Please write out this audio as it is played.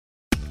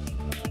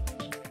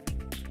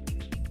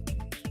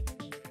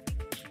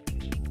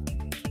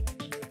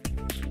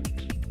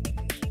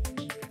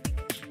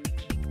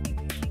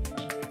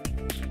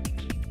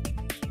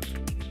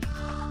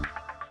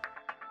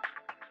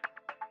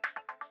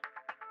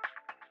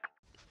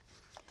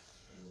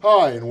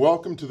Hi, and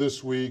welcome to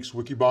this week's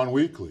Wikibon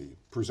Weekly,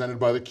 presented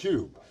by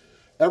theCUBE.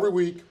 Every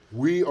week,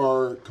 we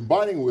are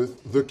combining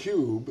with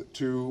theCUBE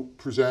to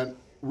present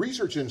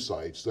research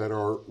insights that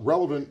are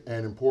relevant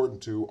and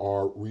important to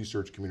our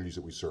research communities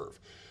that we serve.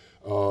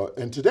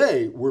 And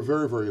today, we're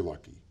very, very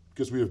lucky,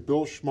 because we have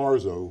Bill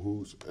Schmarzo,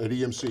 who's at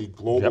EMC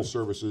Global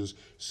Services,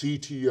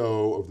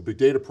 CTO of the Big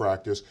Data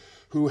practice,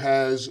 who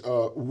has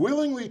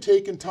willingly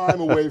taken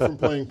time away from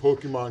playing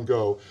Pokemon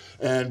Go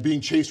and being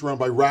chased around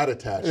by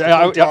rat-a-tats.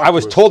 I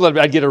was told that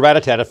I'd get a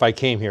rat-a-tat if I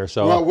came here,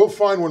 so. Well, we'll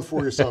find one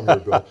for you somewhere,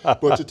 Bill.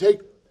 But to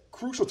take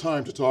crucial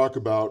time to talk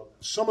about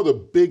some of the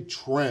big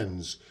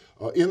trends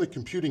in the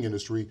computing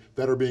industry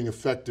that are being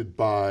affected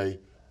by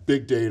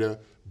big data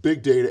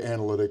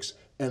analytics,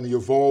 and the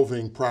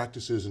evolving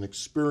practices and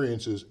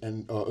experiences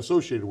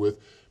associated with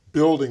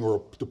building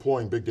or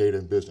deploying big data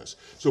in business.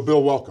 So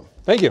Bill, welcome.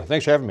 Thank you,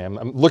 thanks for having me.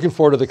 I'm looking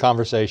forward to the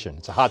conversation.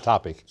 It's a hot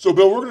topic. So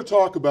Bill, we're going to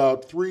talk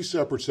about three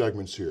separate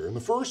segments here. And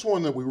the first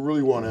one that we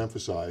really want to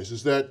emphasize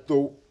is that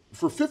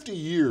for 50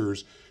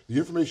 years, the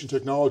information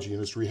technology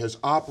industry has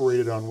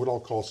operated on what I'll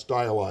call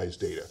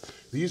stylized data.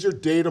 These are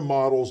data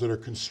models that are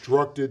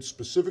constructed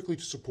specifically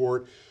to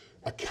support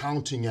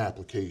accounting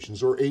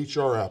applications or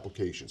HR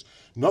applications.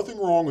 Nothing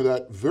wrong with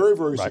that, very,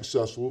 very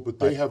successful, but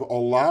they have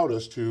allowed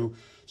us to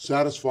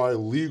satisfy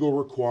legal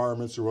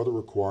requirements or other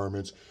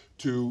requirements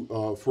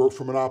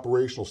from an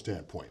operational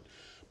standpoint.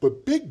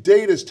 But big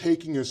data is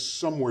taking us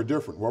somewhere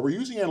different. While we're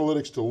using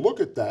analytics to look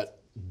at that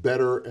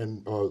better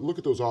and look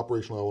at those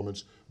operational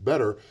elements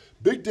better,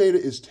 big data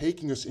is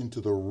taking us into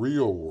the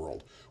real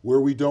world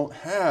where we don't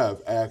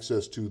have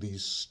access to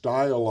these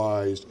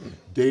stylized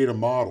data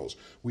models.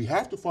 We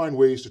have to find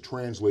ways to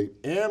translate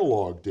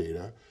analog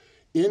data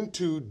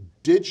into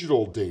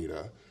digital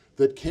data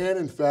that can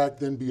in fact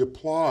then be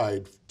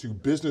applied to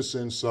business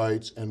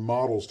insights and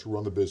models to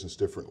run the business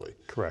differently.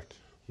 Correct.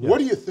 What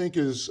do you think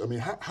is, I mean,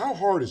 how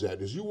hard is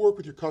that? As you work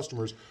with your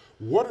customers,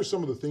 what are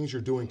some of the things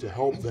you're doing to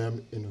help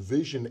them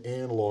envision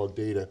analog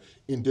data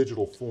in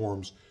digital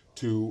forms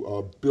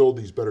to build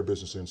these better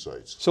business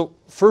insights? So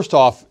first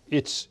off,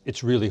 it's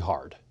really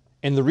hard.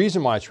 And the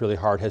reason why it's really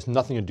hard has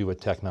nothing to do with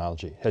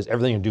technology. It has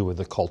everything to do with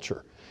the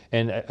culture.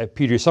 And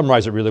Peter, you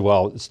summarized it really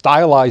well.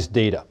 Stylized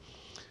data.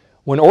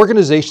 When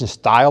organizations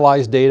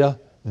stylize data,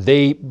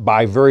 they,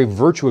 by very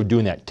virtue of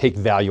doing that, take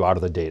value out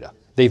of the data.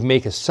 They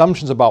make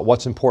assumptions about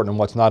what's important and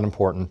what's not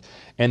important,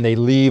 and they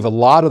leave a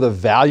lot of the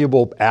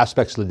valuable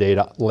aspects of the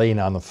data laying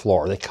on the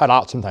floor. They cut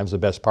out sometimes the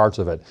best parts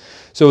of it.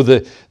 So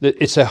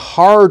it's a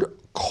hard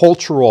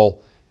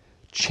cultural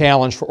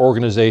challenge for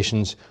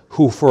organizations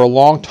who for a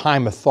long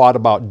time have thought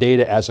about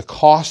data as a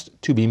cost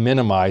to be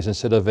minimized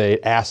instead of an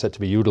asset to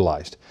be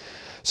utilized.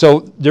 So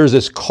there's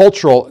this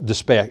cultural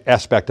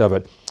aspect of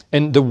it.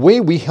 And the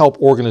way we help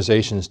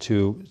organizations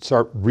to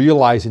start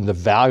realizing the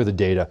value of the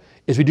data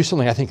is we do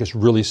something I think is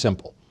really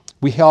simple.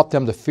 We help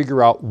them to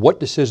figure out what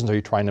decisions are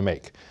you trying to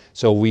make.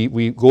 So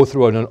we go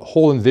through a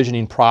whole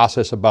envisioning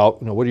process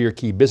about what are your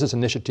key business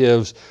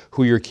initiatives,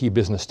 who are your key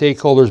business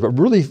stakeholders, but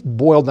really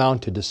boil down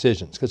to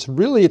decisions. Because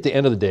really at the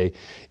end of the day,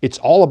 it's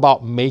all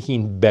about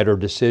making better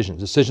decisions.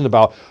 Decisions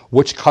about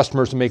which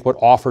customers to make what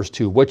offers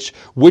to, which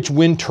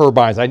wind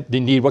turbines they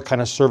need, what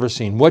kind of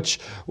servicing,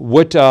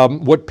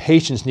 what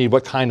patients need,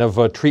 what kind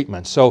of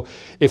treatment. So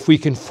if we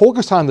can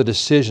focus on the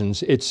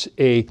decisions, it's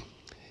a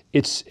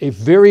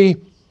very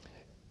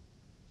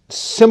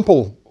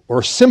simple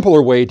or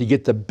simpler way to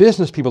get the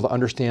business people to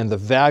understand the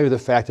value of the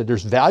fact that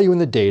there's value in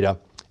the data,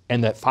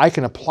 and that if I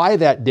can apply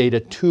that data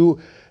to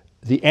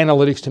the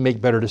analytics to make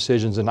better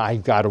decisions, then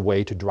I've got a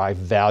way to drive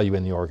value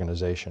in the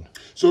organization.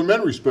 So in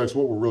many respects,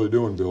 what we're really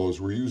doing, Bill, is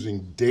we're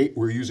using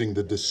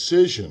the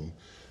decision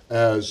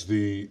as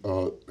a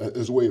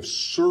way of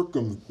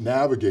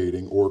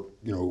circumnavigating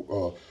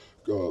or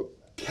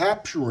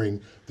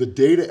capturing the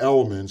data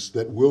elements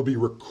that will be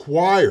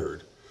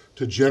required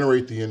to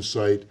generate the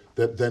insight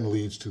that then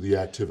leads to the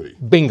activity.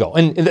 Bingo.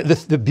 And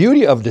the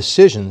beauty of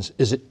decisions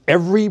is that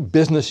every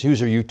business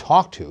user you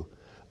talk to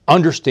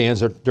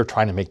understands that they're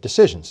trying to make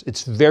decisions.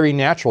 It's very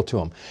natural to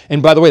them.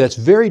 And by the way, that's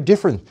very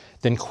different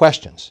than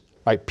questions.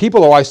 Right?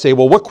 People always say,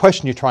 well, what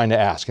question are you trying to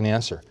ask and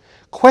answer?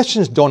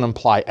 Questions don't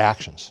imply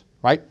actions,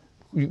 right?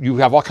 You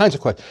have all kinds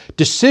of questions.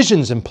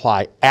 Decisions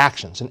imply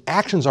actions, and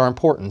actions are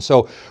important.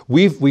 So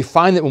we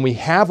find that when we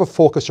have a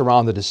focus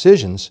around the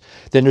decisions,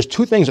 then there's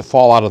two things that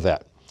fall out of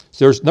that.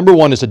 So number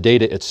one is the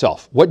data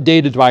itself. What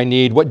data do I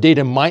need? What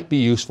data might be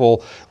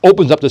useful?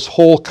 Opens up this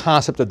whole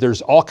concept that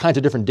there's all kinds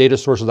of different data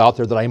sources out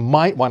there that I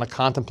might want to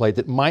contemplate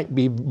that might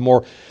be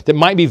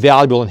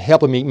valuable in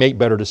helping me make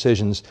better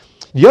decisions.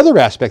 The other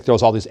aspect, though,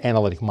 is all these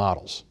analytic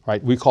models,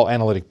 right? We call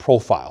analytic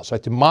profiles,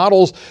 right? The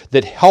models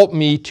that help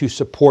me to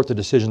support the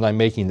decisions I'm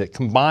making, that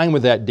combine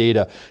with that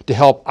data to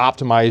help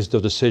optimize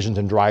the decisions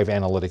and drive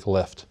analytic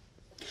lift.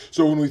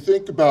 So when we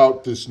think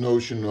about this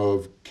notion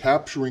of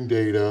capturing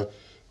data,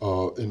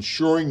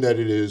 ensuring that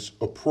it is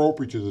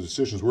appropriate to the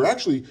decisions, we're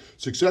actually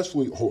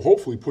successfully,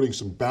 hopefully, putting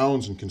some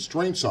bounds and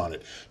constraints on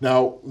it.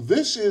 Now,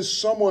 this is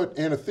somewhat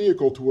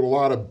antithetical to what a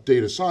lot of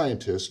data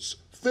scientists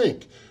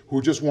think,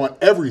 who just want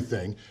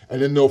everything,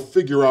 and then they'll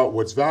figure out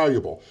what's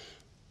valuable.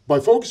 By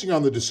focusing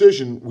on the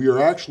decision, we are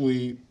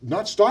actually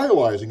not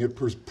stylizing it,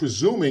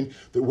 presuming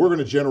that we're going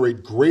to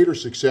generate greater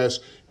success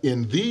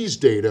in these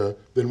data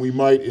than we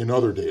might in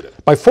other data.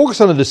 By focus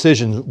on the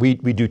decisions, we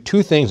do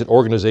two things that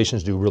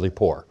organizations do really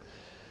poor.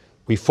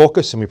 We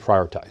focus and we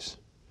prioritize,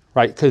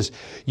 right? Because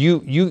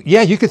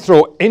you could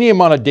throw any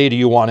amount of data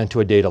you want into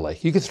a data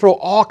lake. You could throw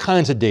all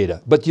kinds of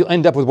data, but you'll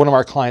end up with one of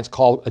our clients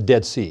called a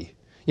dead sea.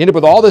 You end up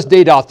with all this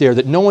data out there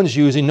that no one's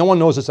using, no one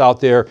knows it's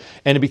out there,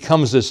 and it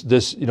becomes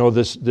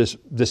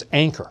this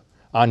anchor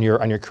on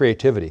your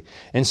creativity.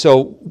 And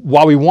so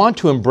while we want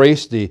to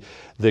embrace the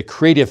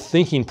creative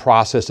thinking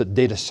process that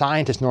data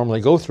scientists normally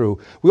go through,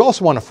 we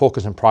also want to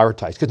focus and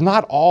prioritize, because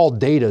not all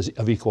data is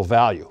of equal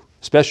value,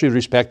 especially with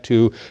respect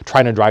to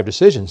trying to drive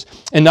decisions.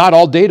 And not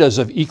all data is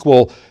of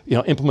equal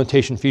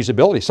implementation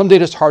feasibility. Some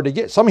data is hard to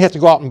get. Some you have to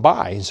go out and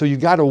buy. And so you've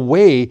got to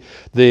weigh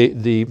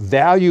the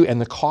value and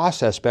the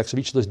cost aspects of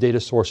each of those data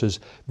sources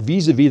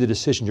vis-a-vis the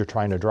decision you're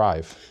trying to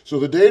drive. So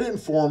the data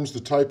informs the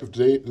type of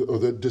data, or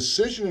the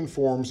decision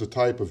informs the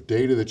type of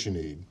data that you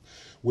need,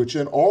 which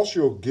then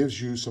also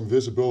gives you some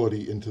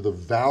visibility into the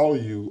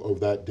value of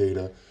that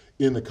data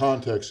in the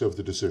context of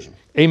the decision.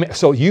 Amen.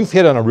 So you've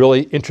hit on a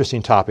really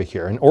interesting topic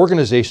here, and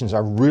organizations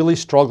are really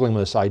struggling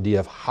with this idea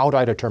of how do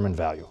I determine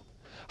value?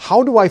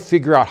 How do I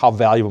figure out how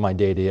valuable my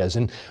data is?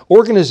 And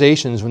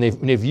organizations, when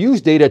they've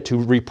used data to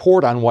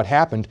report on what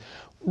happened,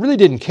 really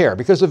didn't care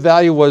because the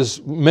value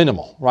was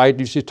minimal, right?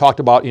 You talked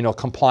about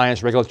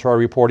compliance, regulatory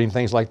reporting,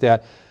 things like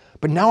that.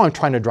 But now I'm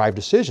trying to drive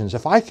decisions.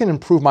 If I can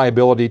improve my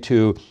ability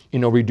to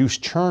reduce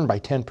churn by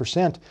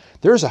 10%,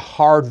 there's a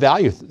hard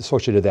value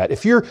associated with that.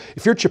 If you're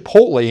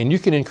Chipotle and you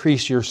can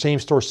increase your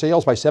same-store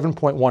sales by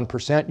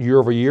 7.1% year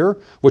over year,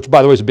 which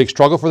by the way is a big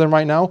struggle for them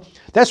right now,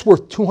 that's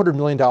worth $200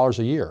 million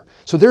a year.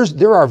 So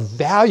there are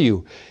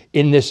value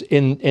in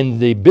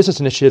the business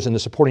initiatives and the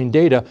supporting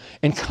data,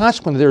 and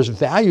consequently there's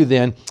value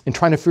then in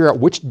trying to figure out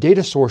which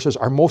data sources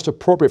are most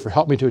appropriate for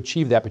helping me to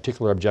achieve that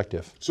particular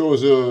objective. So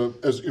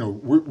as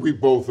we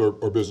both are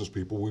business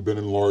people. We've been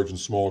in large and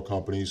small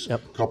companies, a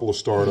couple of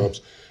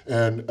startups,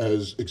 and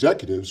as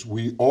executives,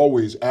 we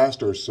always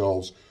asked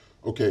ourselves,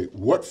 okay,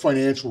 what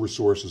financial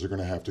resources are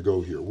going to have to go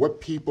here? What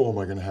people am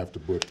I going to have to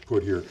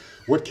put here?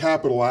 What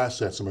capital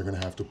assets am I going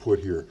to have to put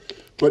here?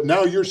 But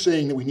now you're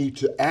saying that we need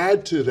to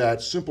add to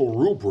that simple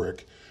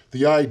rubric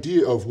the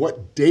idea of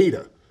what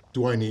data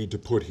do I need to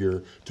put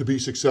here to be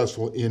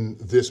successful in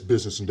this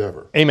business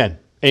endeavor? Amen.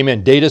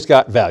 Amen. Data's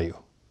got value,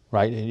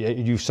 right?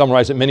 You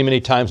summarized it many, many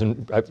times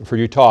for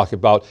your talk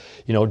about,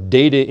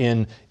 data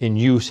in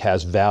use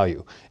has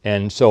value.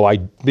 And so I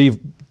believe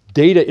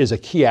data is a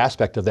key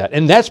aspect of that.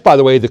 And that's, by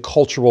the way, the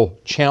cultural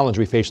challenge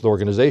we face with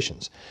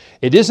organizations.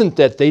 It isn't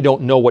that they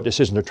don't know what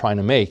decision they're trying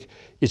to make.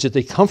 It's that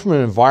they come from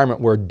an environment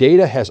where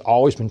data has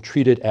always been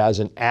treated as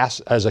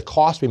a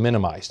cost to be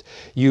minimized.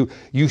 You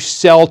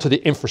sell to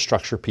the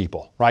infrastructure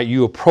people, right?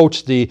 You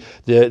approach the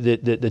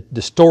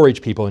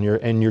storage people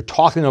and you're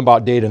talking to them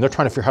about data and they're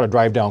trying to figure out how to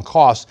drive down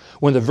costs,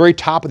 when at the very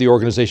top of the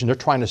organization they're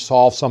trying to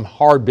solve some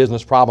hard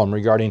business problem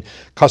regarding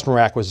customer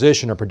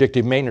acquisition or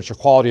predictive maintenance or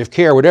quality of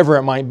care, whatever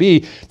it might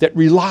be, that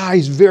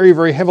relies very,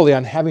 very heavily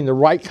on having the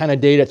right kind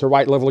of data at the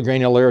right level of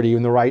granularity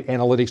and the right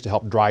analytics to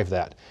help drive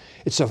that.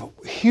 It's a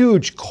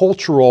huge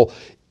cultural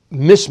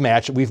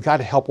mismatch that we've got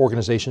to help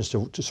organizations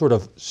to sort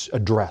of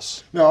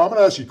address. Now, I'm going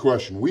to ask you a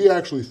question. We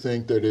actually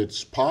think that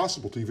it's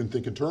possible to even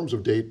think in terms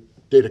of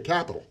data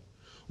capital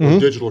or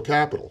digital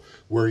capital,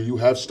 where you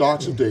have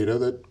stocks of data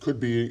that could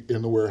be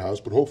in the warehouse,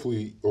 but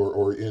hopefully,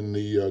 or in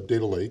the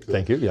data lake.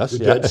 Thank you, yes. The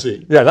Dead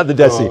Sea. Yeah, not the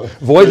Dead Sea.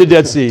 Avoid the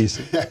Dead Seas.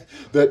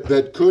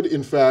 That could,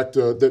 in fact,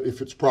 that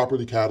if it's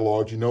properly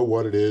cataloged, you know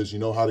what it is, you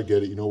know how to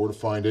get it, you know where to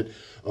find it.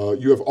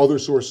 You have other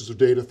sources of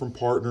data from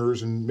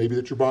partners and maybe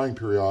that you're buying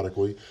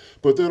periodically.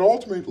 But then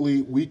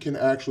ultimately, we can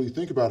actually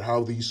think about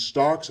how these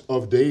stocks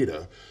of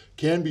data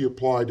can be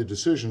applied to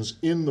decisions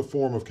in the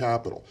form of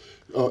capital.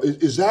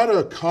 Is that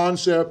a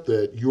concept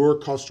that your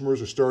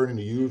customers are starting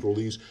to use, or at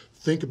least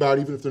think about,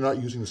 even if they're not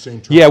using the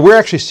same term? Yeah, we're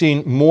actually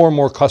seeing more and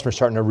more customers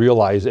starting to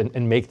realize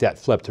and make that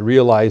flip, to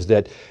realize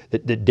that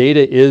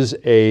data is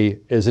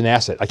an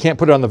asset. I can't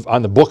put it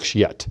on the books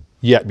yet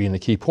being the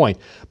key point,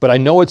 but I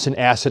know it's an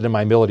asset in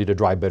my ability to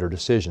drive better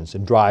decisions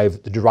and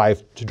to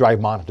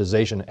drive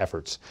monetization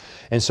efforts.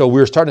 And so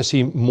we're starting to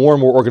see more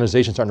and more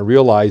organizations starting to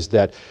realize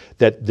that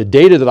the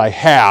data that I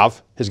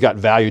have has got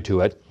value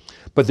to it,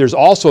 but there's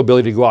also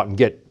ability to go out and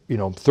get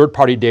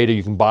third-party data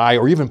you can buy,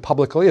 or even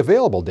publicly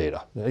available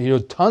data.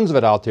 Tons of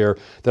it out there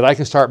that I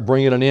can start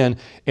bringing it in,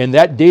 and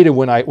that data,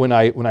 when I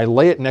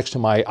lay it next to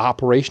my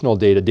operational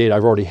data I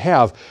already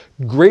have,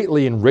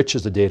 greatly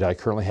enriches the data I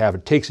currently have.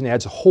 It takes and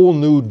adds whole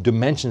new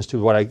dimensions to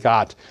what I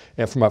got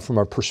from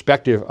a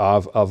perspective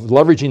of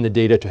leveraging the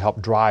data to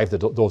help drive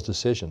those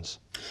decisions.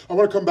 I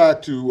want to come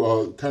back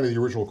to kind of the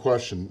original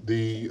question.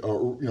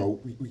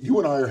 You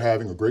and I are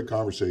having a great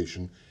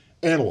conversation.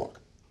 Analog.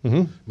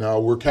 Now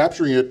we're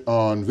capturing it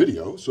on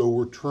video, so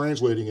we're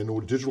translating into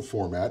a digital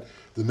format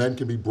that then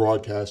can be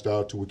broadcast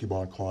out to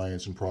Wikibon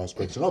clients and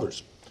prospects and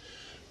others.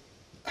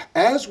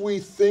 As we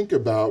think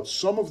about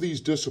some of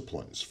these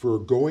disciplines for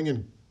going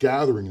and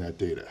gathering that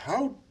data,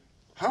 how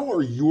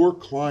are your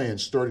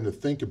clients starting to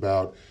think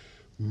about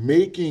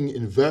making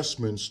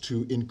investments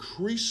to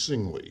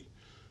increasingly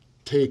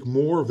take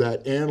more of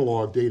that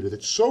analog data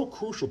that's so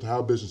crucial to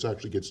how business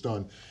actually gets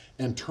done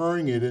and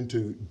turning it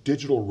into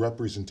digital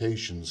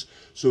representations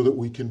so that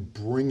we can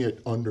bring it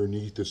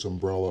underneath this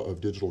umbrella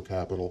of digital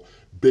capital,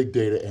 big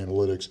data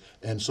analytics,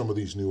 and some of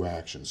these new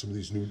actions, some of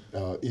these new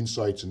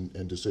insights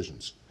and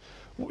decisions?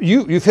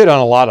 You've hit on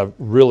a lot of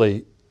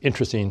really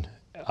interesting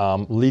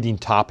leading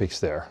topics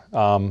there.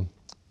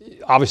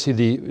 Obviously,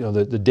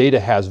 the data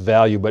has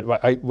value, but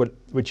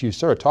what you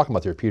started talking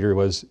about there, Peter,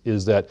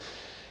 is that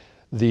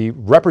the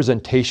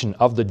representation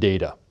of the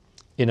data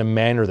in a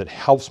manner that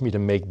helps me to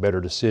make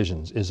better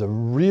decisions is a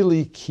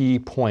really key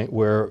point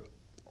where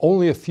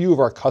only a few of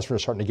our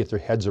customers are starting to get their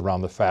heads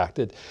around the fact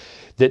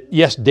that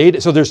yes, data.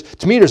 So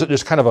to me,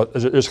 there's kind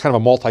of a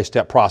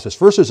multi-step process.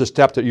 First, there's a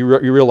step that you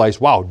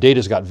realize, wow,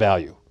 data's got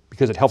value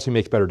because it helps me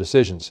make better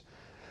decisions.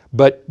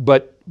 But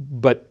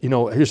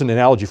here's an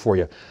analogy for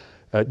you.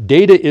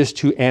 Data is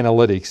to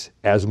analytics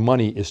as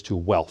money is to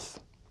wealth.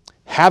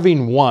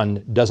 Having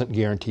one doesn't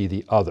guarantee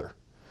the other.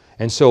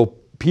 And so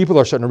people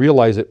are starting to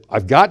realize that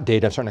I've got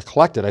data, I'm starting to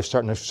collect it, I'm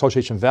starting to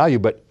associate some value,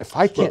 but if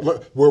I can't...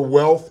 Where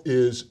wealth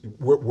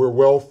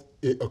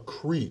it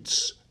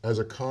accretes as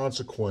a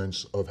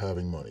consequence of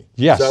having money.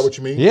 Yes. Is that what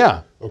you mean?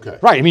 Yeah. Okay.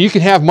 Right, I mean, you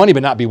can have money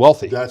but not be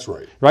wealthy. That's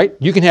right. Right?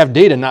 You can have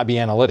data and not be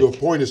analytic. The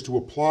point is to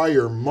apply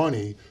your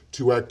money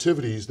to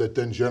activities that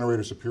then generate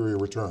a superior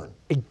return.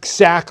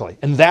 Exactly,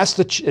 and that's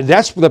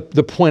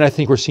the point I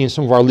think we're seeing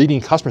some of our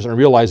leading customers and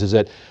realize is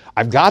that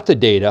I've got the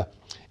data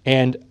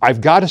and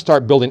I've got to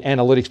start building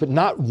analytics, but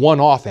not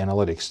one-off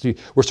analytics.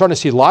 We're starting to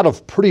see a lot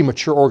of pretty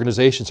mature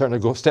organizations starting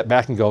to step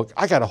back and go,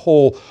 I got a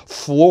whole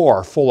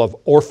floor full of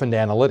orphaned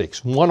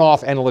analytics,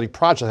 one-off analytic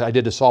projects I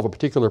did to solve a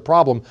particular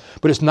problem,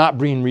 but it's not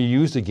being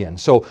reused again.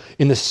 So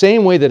in the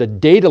same way that a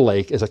data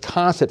lake is a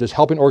concept that's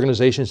helping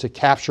organizations to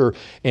capture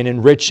and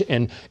enrich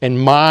and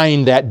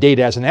mine that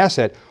data as an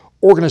asset,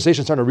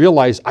 organizations starting to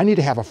realize I need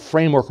to have a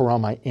framework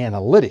around my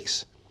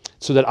analytics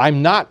so that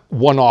I'm not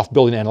one-off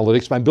building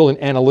analytics, but I'm building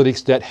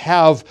analytics that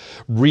have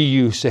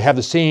reuse, that have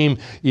the same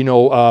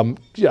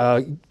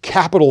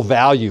capital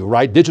value,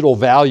 right, digital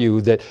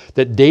value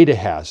that data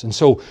has. And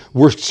so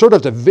we're sort of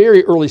at the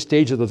very early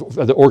stage of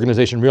the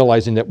organization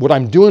realizing that what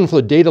I'm doing for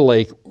the data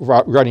lake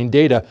regarding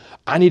data,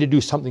 I need to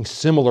do something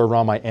similar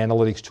around my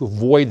analytics to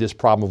avoid this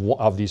problem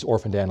of these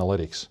orphaned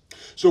analytics.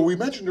 So you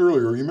mentioned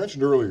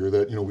earlier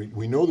that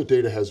we know that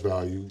data has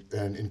value,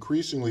 and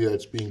increasingly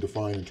that's being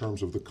defined in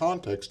terms of the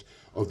context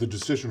of the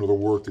decision or the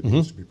work that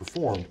needs to be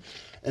performed,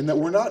 and that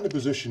we're not in a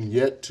position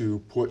yet to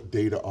put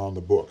data on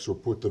the books or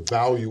put the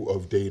value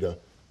of data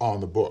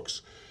on the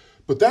books.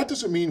 But that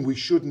doesn't mean we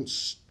shouldn't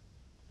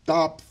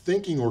stop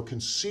thinking or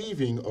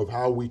conceiving of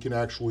how we can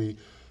actually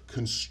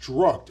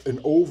construct an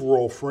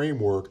overall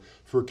framework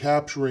for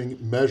capturing,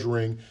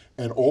 measuring,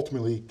 and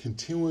ultimately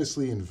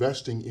continuously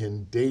investing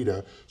in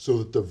data so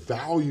that the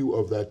value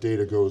of that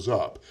data goes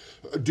up.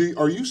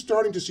 Are you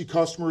starting to see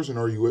customers, and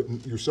are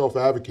you yourself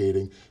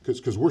advocating,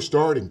 because we're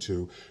starting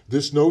to,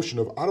 this notion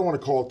of, I don't want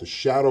to call it the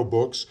shadow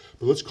books,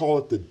 but let's call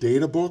it the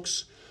data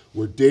books,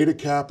 where data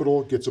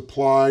capital gets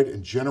applied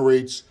and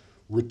generates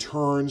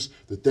returns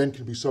that then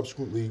can be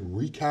subsequently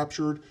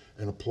recaptured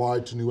and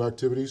applied to new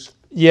activities?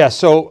 Yeah,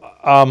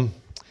 so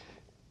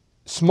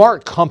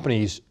smart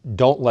companies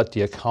don't let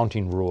the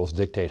accounting rules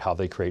dictate how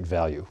they create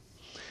value.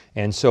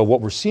 And so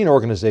what we're seeing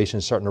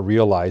organizations starting to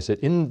realize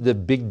that in the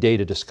big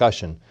data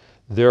discussion,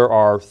 there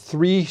are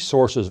three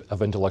sources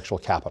of intellectual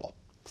capital,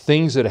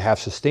 things that have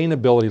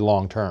sustainability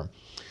long term.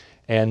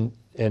 And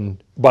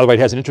by the way, it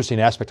has an interesting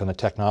aspect on the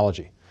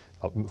technology.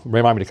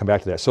 Remind me to come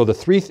back to that. So the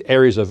three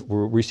areas of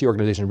where we see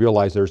organizations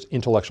realize there's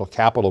intellectual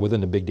capital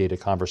within the big data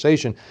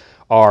conversation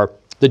are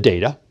the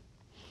data,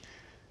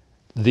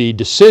 the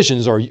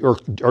decisions or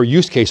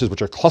use cases,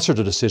 which are clusters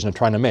of decisions I'm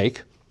trying to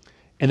make,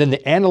 and then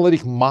the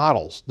analytic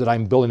models that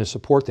I'm building to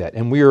support that.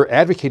 And we are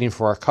advocating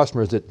for our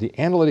customers that the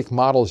analytic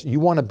models, you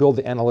want to build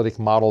the analytic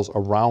models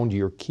around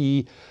your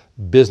key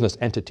business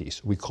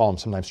entities. We call them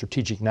sometimes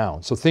strategic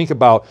nouns. So think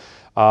about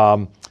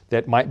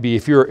that might be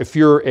if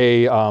you're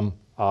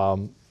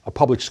a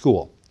public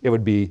school, it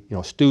would be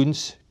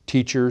students,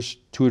 teachers,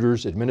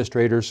 tutors,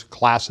 administrators,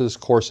 classes,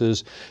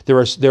 courses.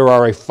 There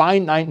are a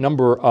finite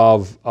number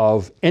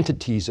of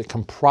entities that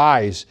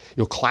comprise,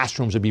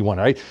 classrooms would be one,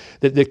 right?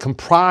 That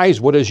comprise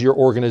what is your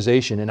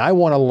organization, and I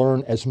want to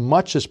learn as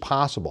much as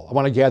possible. I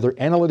want to gather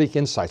analytic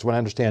insights. I want to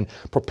understand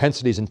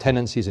propensities and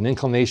tendencies and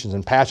inclinations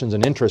and passions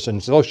and interests and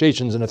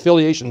associations and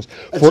affiliations.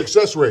 And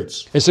success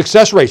rates. And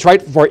success rates,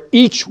 right? For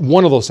each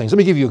one of those things. Let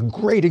me give you a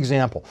great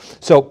example.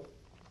 So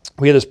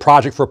we had this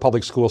project for a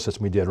public school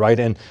system we did, right?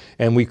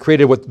 And we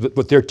created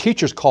what their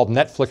teachers called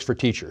Netflix for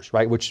Teachers,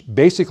 right? Which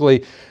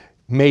basically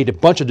made a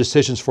bunch of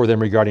decisions for them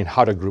regarding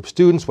how to group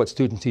students, what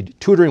students need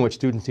tutoring, what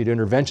students need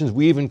interventions.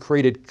 We even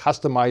created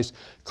customized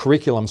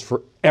curriculums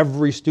for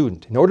every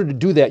student. In order to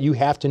do that, you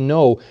have to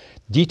know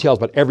details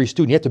about every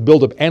student. You have to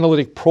build an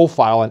analytic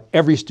profile on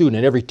every student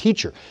and every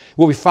teacher.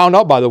 What we found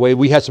out, by the way,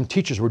 we had some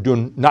teachers who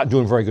were not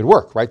doing very good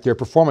work, right? Their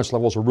performance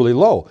levels were really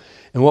low.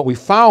 And what we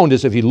found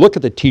is if you look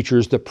at the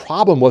teachers, the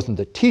problem wasn't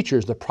the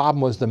teachers, the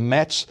problem was the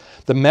mesh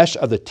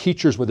of the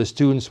teachers with the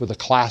students, with the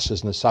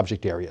classes and the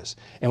subject areas.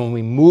 And when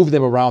we moved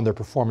them around, their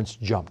performance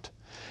jumped.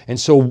 And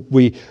so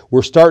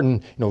we're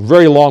starting,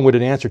 very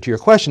long-winded answer to your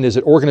question is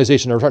that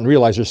organizations are starting to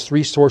realize there's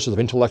three sources of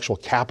intellectual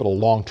capital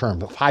long-term,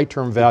 the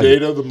high-term value. The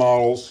data, the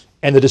models.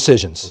 And the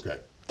decisions. Okay.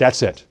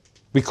 That's it.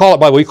 We call it,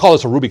 by the way, we call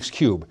this a Rubik's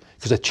Cube,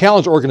 because the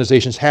challenge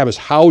organizations have is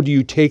how do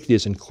you take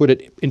this and put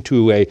it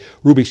into a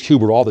Rubik's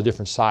Cube where all the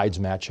different sides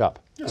match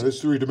up. Yeah,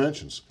 there's 3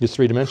 dimensions. There's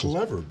 3 dimensions.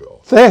 Clever,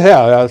 Bill. Yeah,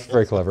 that's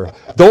very clever.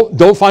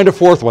 Don't find a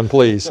fourth one,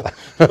 please.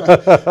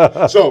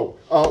 So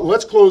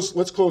let's close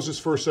this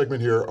first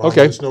segment here on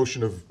Okay. this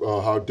notion of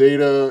how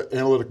data,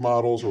 analytic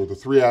models, or the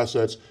 3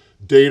 assets,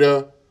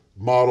 data,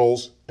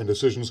 models, and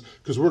decisions,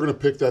 because we're going to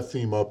pick that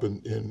theme up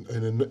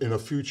in a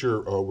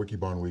future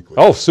Wikibon Weekly.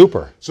 Oh,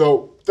 super.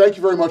 So thank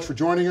you very much for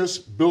joining us.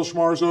 Bill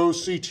Schmarzo,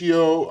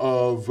 CTO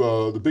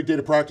of the Big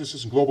Data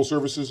Practices and Global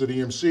Services at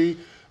EMC.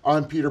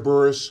 I'm Peter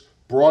Burris,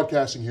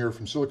 broadcasting here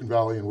from Silicon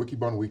Valley and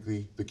Wikibon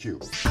Weekly,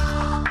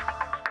 theCUBE.